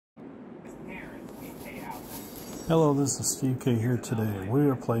Hello, this is Steve K here today. We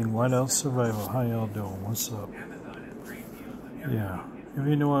are playing Whiteout Survival. How y'all doing? What's up? Yeah, if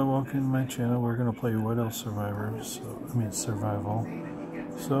you know, welcome to my channel. We're gonna play Whiteout Survival.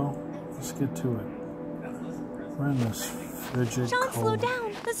 So let's get to it. We're in this frigid Sean, cold. slow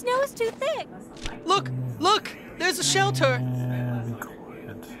down. The snow is too thick. Look! Look! There's a shelter! Yeah, be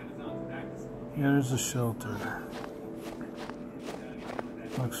quiet. Yeah, there's a shelter.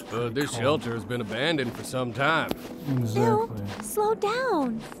 Looks pretty This cold. shelter has been abandoned for some time. Exactly. Bill, slow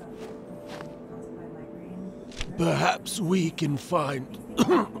down. Perhaps we can find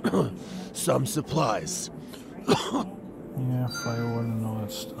some supplies. Yeah, firewood and all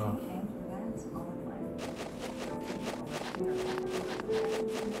that stuff.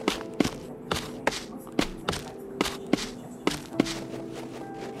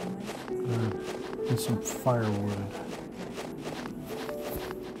 Good. Get some firewood.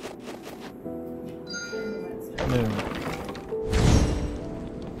 There.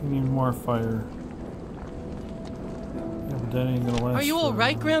 We need more fire. Yeah, but that ain't gonna last. Are you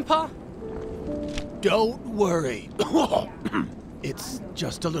alright, Grandpa? Don't worry. It's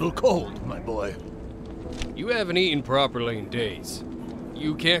just a little cold, my boy. You haven't eaten properly in days.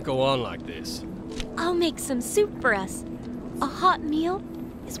 You can't go on like this. I'll make some soup for us. A hot meal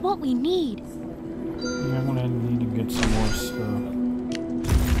is what we need. Yeah, I'm gonna need to get some more stuff.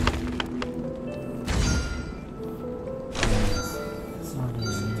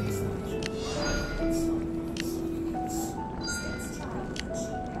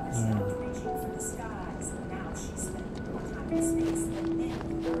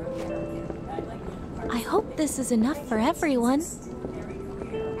 I hope this is enough for everyone.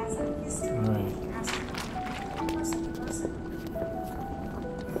 Right.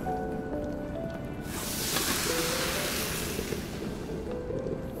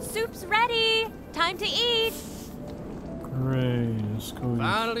 Soup's ready. Time to eat. Great. Let's go.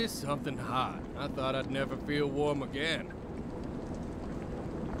 Finally, something hot. I thought I'd never feel warm again.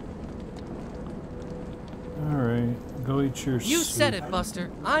 Alright. Go eat your You soup. said it, Buster.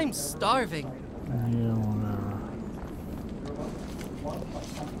 I'm starving. Yeah, whatever.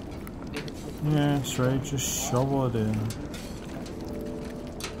 Yeah, that's right. Just shovel it in.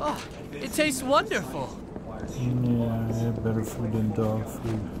 Oh, it tastes wonderful. Yeah, better food than dog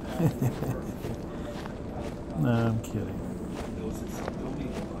food. Nah, I'm kidding.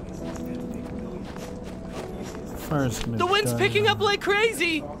 The fire's gonna The wind's die. picking up like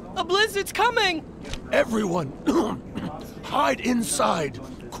crazy. A blizzard's coming. Everyone, hide inside,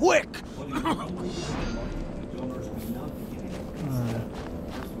 quick! Alright.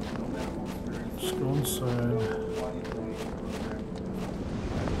 Let's go inside.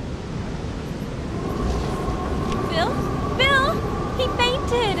 Bill, he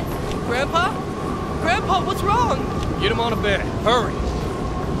fainted. Grandpa? Grandpa, what's wrong? Get him on a bed. Hurry.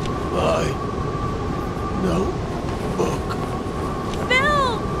 No book.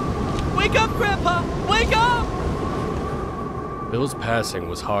 Bill! Wake up, Grandpa! Wake up! Bill's passing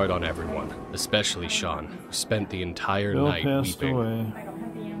was hard on everyone, especially Sean, who spent the entire Bill night passed weeping. away.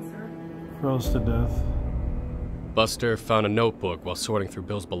 Froze to death. Buster found a notebook while sorting through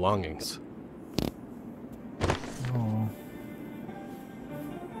Bill's belongings. Oh.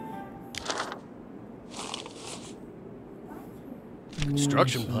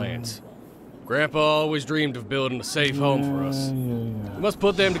 Construction plans. Grandpa always dreamed of building a safe home for us. Yeah. We must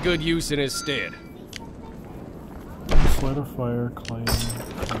put them to good use in his stead. Just light a fire, claim.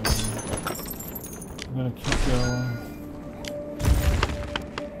 I'm gonna keep going.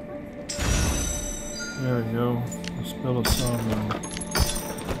 There we go. Let's build a sawmill.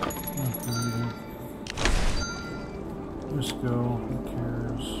 Just go. Who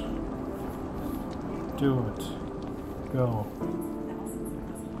cares? Do it. Go.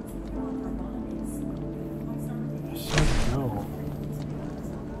 I said go.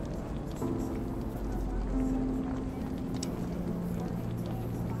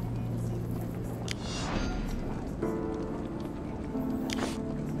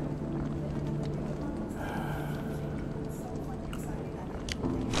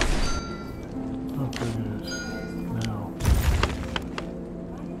 Now.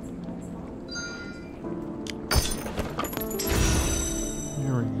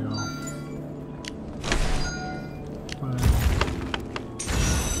 Here we go. Wow.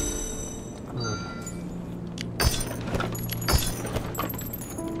 Good.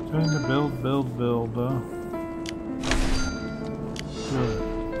 Time to build, Good.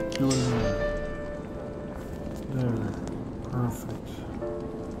 Do it again. There. Perfect.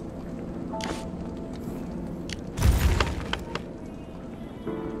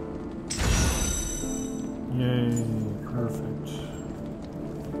 Yay, perfect.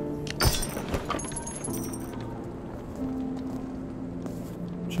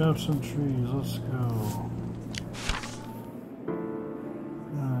 Chop some trees, let's go.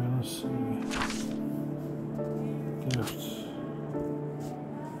 Alright, let's see. Gifts.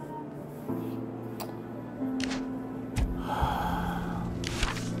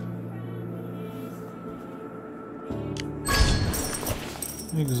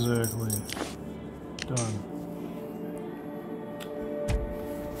 Exactly. Done.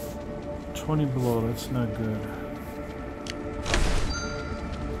 20 below, that's not good.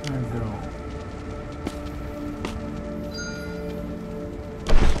 There we go.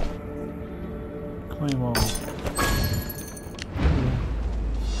 Claim all. Okay.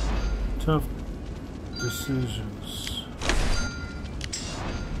 Tough decisions.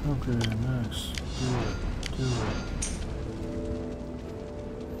 Okay, next. Do it. Do it.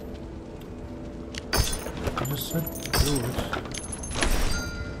 I just said do it.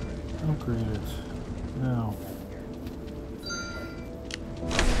 Upgrade it. Now.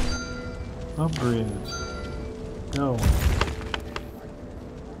 Upgrade it. Go.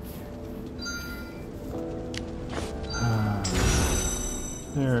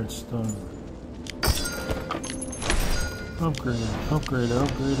 There, it's done. Upgrade it. Upgrade it.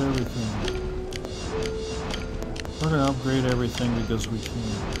 Upgrade everything. We're gonna upgrade everything because we can.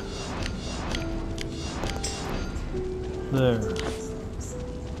 There.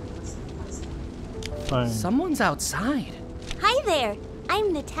 Fine. Someone's outside. Hi there.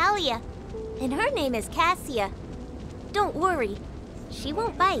 I'm Natalia. And her name is Cassia. Don't worry. She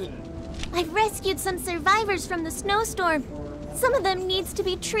won't bite. I've rescued some survivors from the snowstorm. Some of them needs to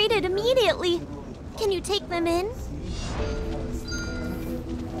be treated immediately. Can you take them in?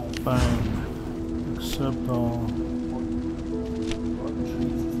 Fine. Accept all.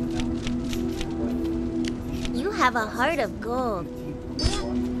 You have a heart of gold.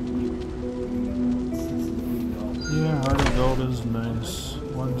 Yeah, heart of gold is nice.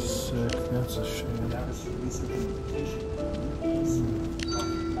 One's sick. That's a shame.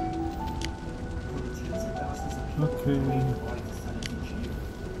 Okay.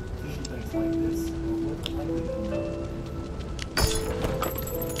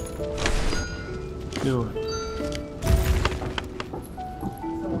 Do it.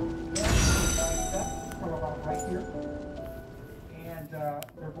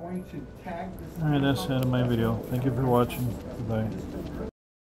 Alright, that's the end of my video. Thank you for watching. Goodbye.